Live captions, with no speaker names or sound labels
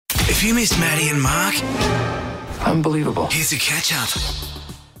If you missed Maddie and Mark, Unbelievable. here's a catch-up.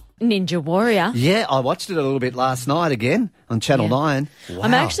 Ninja Warrior. Yeah, I watched it a little bit last night again on Channel 9. Wow,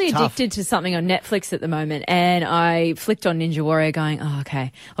 I'm actually tough. addicted to something on Netflix at the moment, and I flicked on Ninja Warrior going, oh,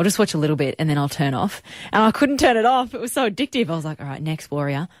 okay, I'll just watch a little bit and then I'll turn off. And I couldn't turn it off. It was so addictive. I was like, all right, next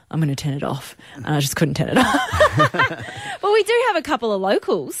Warrior, I'm going to turn it off. And I just couldn't turn it off. Well, we do have a couple of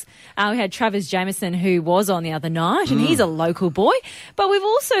locals. We had Travis Jameson, who was on the other night, and he's a local boy. But we've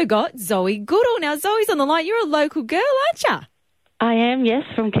also got Zoe Goodall. Now, Zoe's on the line. You're a local girl, aren't you? I am, yes,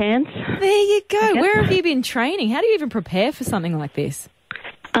 from Cairns. There you go. Where have you been training? How do you even prepare for something like this?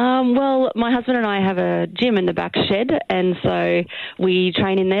 Well, my husband and I have a gym in the back shed, and so we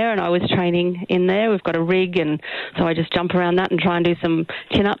train in there, and I was training in there. We've got a rig, and so I just jump around that and try and do some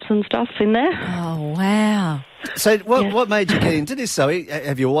chin-ups and stuff in there. Oh, wow. So what made you get into this, Zoe?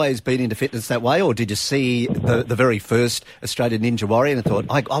 Have you always been into fitness that way, or did you see the very first Australian Ninja Warrior and thought,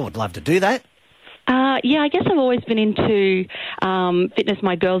 I would love to do that? Yeah, I guess I've always been into fitness.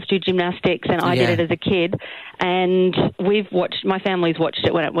 My girls do gymnastics, and I did it as a kid. And my family's watched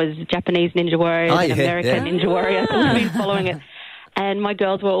it when it was Japanese Ninja Warrior and American Ninja Warrior. So we've been following it. And my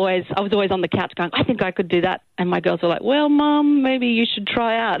girls were I was always on the couch going, I think I could do that. And my girls were like, well, Mum, maybe you should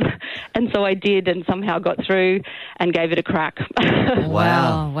try out. And so I did, and somehow got through and gave it a crack.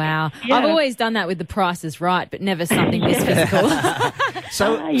 Wow. Yeah. I've always done that with The Price is Right, but never something this physical.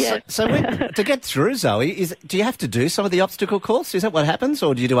 So to get through, Zoe, do you have to do some of the obstacle course? Is that what happens,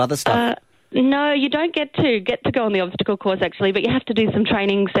 or do you do other stuff? No, you don't get to go on the obstacle course, actually, but you have to do some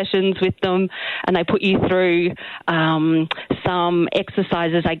training sessions with them, and they put you through some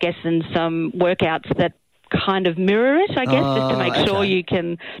exercises, I guess, and some workouts that kind of mirror it, I guess, just to make sure you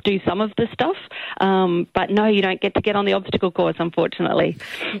can do some of the stuff. But no, you don't get to get on the obstacle course, unfortunately.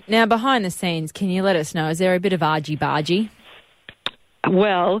 Now, behind the scenes, can you let us know, is there a bit of argy-bargy?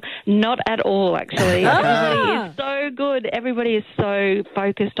 Well, not at all, actually. Everybody is so good. Everybody is so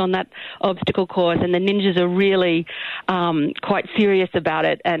focused on that obstacle course, and the ninjas are really quite serious about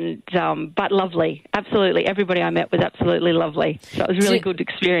it, and but lovely. Absolutely. Everybody I met was absolutely lovely. So it was a really good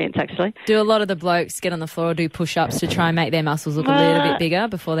experience, actually. Do a lot of the blokes get on the floor or do push-ups to try and make their muscles look a little bit bigger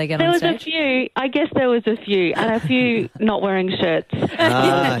before they get on stage? There was a few. I guess there was a few, and a few not wearing shirts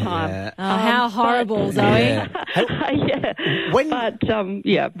at the time. Yeah. Oh, how horrible, Zoe. Yeah.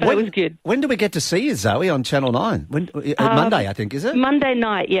 But it was good. When do we get to see you, Zoe, on Channel 9? Monday, I think, is it? Monday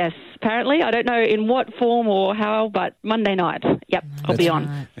night, yes. Apparently. I don't know in what form or how, but Monday night. Yep, I'll be on.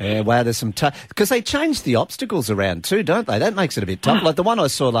 Right. Yeah, wow, there's some tough... Because they changed the obstacles around too, don't they? That makes it a bit tough. Like the one I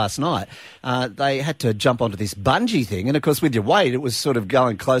saw last night, they had to jump onto this bungee thing, and, of course, with your weight, it was sort of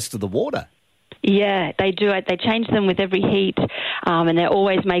going close to the water. Yeah, they do it. They change them with every heat, and they're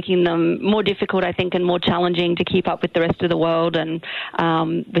always making them more difficult, I think, and more challenging to keep up with the rest of the world and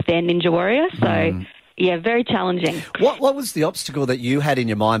with their Ninja Warrior. So, yeah, very challenging. What was the obstacle that you had in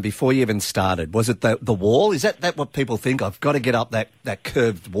your mind before you even started? Was it the wall? Is that what people think? I've got to get up that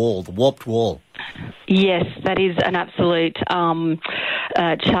curved wall, the warped wall. Yes, that is an absolute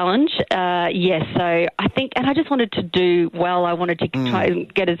challenge. Yes, so I think, and I just wanted to do well. I wanted to try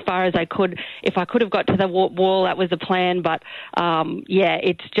and get as far as I could. If I could have got to the wall, that was the plan. But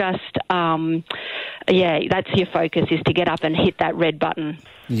it's just, that's your focus, is to get up and hit that red button.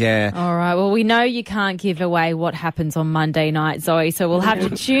 Yeah. All right. Well, we know you can't give away what happens on Monday night, Zoe, so we'll have to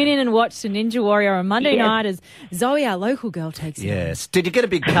tune in and watch the Ninja Warrior on Monday night as Zoe, our local girl, takes it. Yes. Did you get a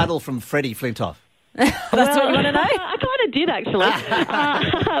big cuddle from Freddie Flintoff? That's what you want to know? I kind of did, actually.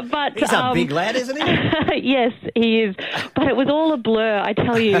 But He's a big lad, isn't he? Yes, he is. But it was all a blur. I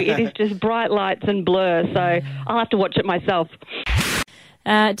tell you, it is just bright lights and blur, so I'll have to watch it myself.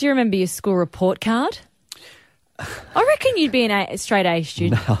 Do you remember your school report card? I reckon you'd be a straight A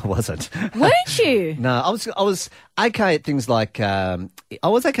student. No, I wasn't. Weren't you? No, I was okay at things like I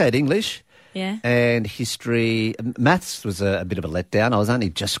was okay at English. Yeah. And history. Maths was a bit of a letdown. I was only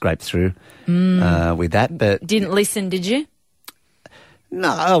just scraped through with that. But didn't listen, did you? No,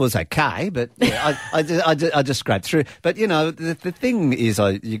 I was okay, but yeah, I just scraped through. But, you know, the thing is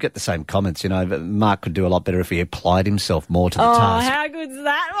you get the same comments, you know, but Mark could do a lot better if he applied himself more to the task. Oh, how good's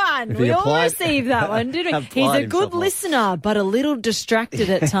that one? We all received that one, didn't we? He's a good listener, but a little distracted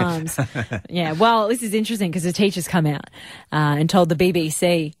at times. Yeah, well, this is interesting because the teachers come out and told the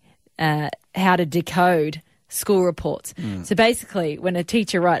BBC how to decode school reports. So basically, when a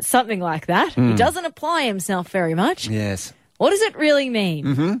teacher writes something like that, he doesn't apply himself very much. Yes. What does it really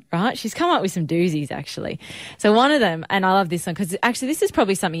mean? Right? She's come up with some doozies, actually. So one of them, and I love this one because actually this is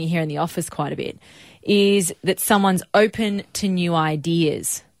probably something you hear in the office quite a bit, is that someone's open to new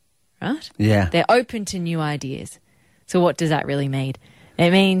ideas, right? Yeah. They're open to new ideas. So what does that really mean?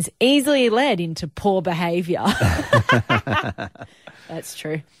 It means easily led into poor behaviour. That's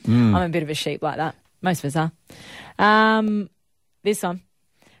true. I'm a bit of a sheep like that. Most of us are. This one.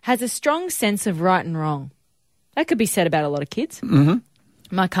 Has a strong sense of right and wrong. That could be said about a lot of kids. Mm-hmm.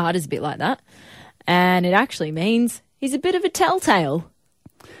 My Carter's a bit like that. And it actually means he's a bit of a telltale.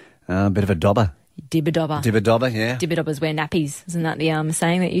 A bit of a dobber. Dibber-dobber. Dibber-dobber, yeah. Dibber-dobbers wear nappies. Isn't that the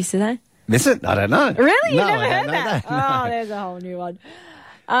saying that you used to say? Is it? I don't know. Really? You've No, never I heard don't know that? that. Oh, there's a whole new one.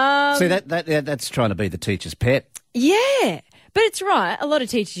 See, that's trying to be the teacher's pet. Yeah. But it's right. A lot of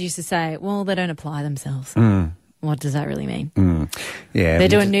teachers used to say, well, they don't apply themselves. What does that really mean? Yeah. They're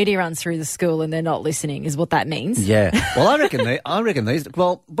doing nudie runs through the school and they're not listening is what that means. Yeah. Well, I reckon these.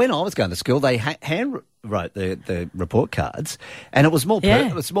 Well, when I was going to school, they hand wrote the report cards, and it was more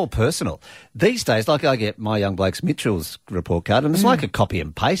it was more personal. These days, like I get my young bloke's Mitchell's report card, and it's like a copy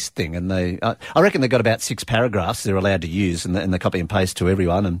and paste thing. And I reckon they've got about 6 paragraphs they're allowed to use, and they copy and paste to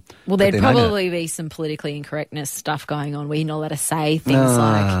everyone. And well, there'd probably be some politically incorrectness stuff going on where you're not allowed to say things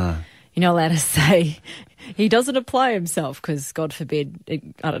like. You're not allowed to say he doesn't apply himself because, God forbid,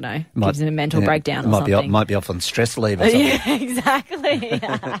 I don't know, gives him a mental breakdown or something. Might be off on stress leave or something. Yeah, exactly.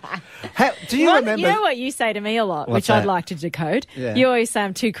 Do you remember? You know what you say to me a lot, What's which I'd that? like to decode? Yeah. You always say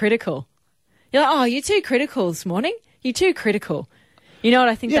I'm too critical. You're like, oh, you're too critical this morning. You're too critical. You know what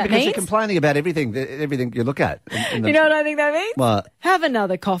I think that because means? you're complaining about everything you look at. You know what I think that means? What? Have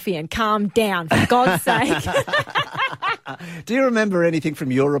another coffee and calm down, for God's sake. Do you remember anything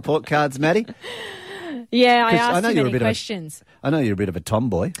from your report cards, Maddie? Yeah, I asked too many questions. I know you're a bit of a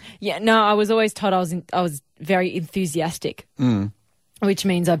tomboy. Yeah, no, I was always told I was very enthusiastic, which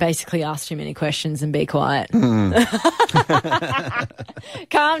means I basically asked too many questions and be quiet.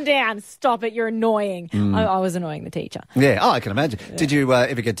 Calm down, stop it, you're annoying. I was annoying the teacher. Yeah, I can imagine. Yeah. Did you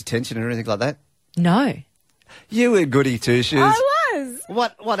ever get detention or anything like that? No. You were goody two-shoes. I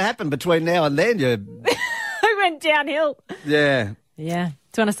was. What happened between now and then? I went downhill. Yeah. Yeah.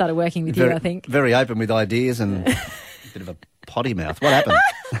 It's when I started working with you, I think. Very open with ideas and a bit of a potty mouth. What happened?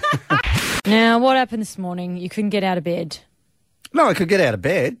 Now, what happened this morning? You couldn't get out of bed. No, I could get out of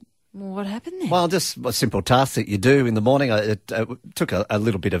bed. Well, what happened then? Well, just a simple task that you do in the morning. It took a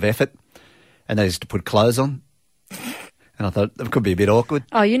little bit of effort, and that is to put clothes on. And I thought it could be a bit awkward.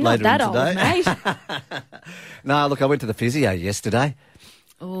 Oh, you're not that old, mate. No, look, I went to the physio yesterday.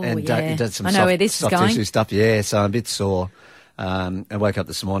 Oh, and yeah. he did some I know where this is soft going. tissue stuff. Yeah, so I'm a bit sore. I woke up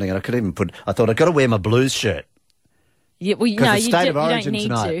this morning and I could even I thought I've got to wear my Blues shirt. Yeah, well, no, it's you State of don't Origin need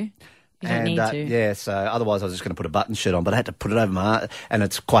tonight. to. You don't need to. Yeah, so otherwise I was just going to put a button shirt on, but I had to put it over my arm, and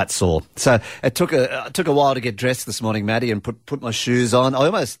it's quite sore. So it took a while to get dressed this morning, Maddie, and put my shoes on. I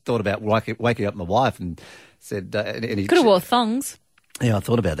almost thought about waking up my wife and said... Could have wore thongs. Yeah, I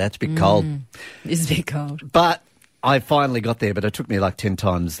thought about that. It's a bit cold. It's a bit cold. But I finally got there, but it took me like 10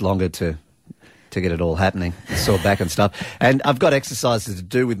 times longer to get it all happening. Sore back and stuff. And I've got exercises to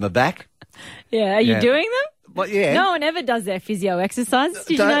do with my back. Yeah, are you doing them? Well, yeah. No one ever does their physio exercises.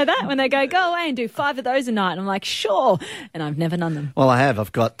 Did you know that? When they go away and do 5 of those a night. And I'm like, sure. And I've never done them. Well, I have.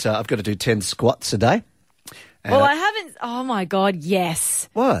 I've got to do 10 squats a day. Well, I haven't. Oh, my God, yes.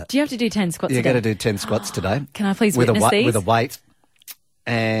 What? Do you have to do 10 squats a day? You've got to do 10 squats today. Can I please witness these? With a weight.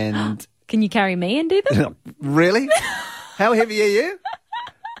 And... Can you carry me and do them? Really? How heavy are you?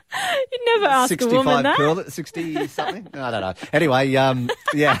 You'd never ask a woman that. 60-something? I don't know. Anyway, yeah,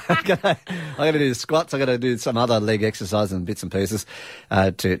 I got to do squats. I got to do some other leg exercise and bits and pieces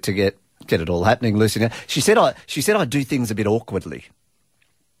to get it all happening, loosening up. She said I do things a bit awkwardly.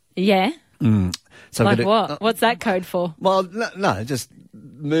 Yeah? So like what? What's that code for? Well, no, just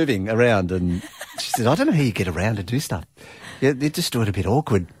moving around. And she said, I don't know how you get around and do stuff. Yeah, they just do it a bit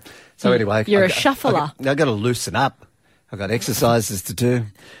awkward. So anyway... You're a shuffler. I've got to loosen up. I've got exercises to do.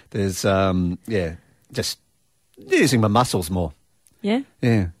 There's, just using my muscles more. Yeah?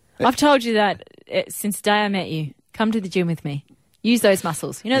 Yeah. I've told you that since the day I met you. Come to the gym with me. Use those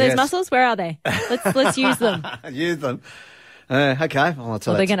muscles. You know those muscles? Where are they? Let's use them. Use them. Okay. Well,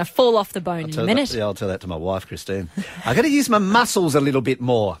 they're going to fall off the bone in a minute. I'll tell that to my wife, Christine. I've got to use my muscles a little bit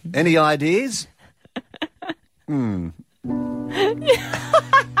more. Any ideas?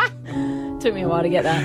 Took me a while to get that.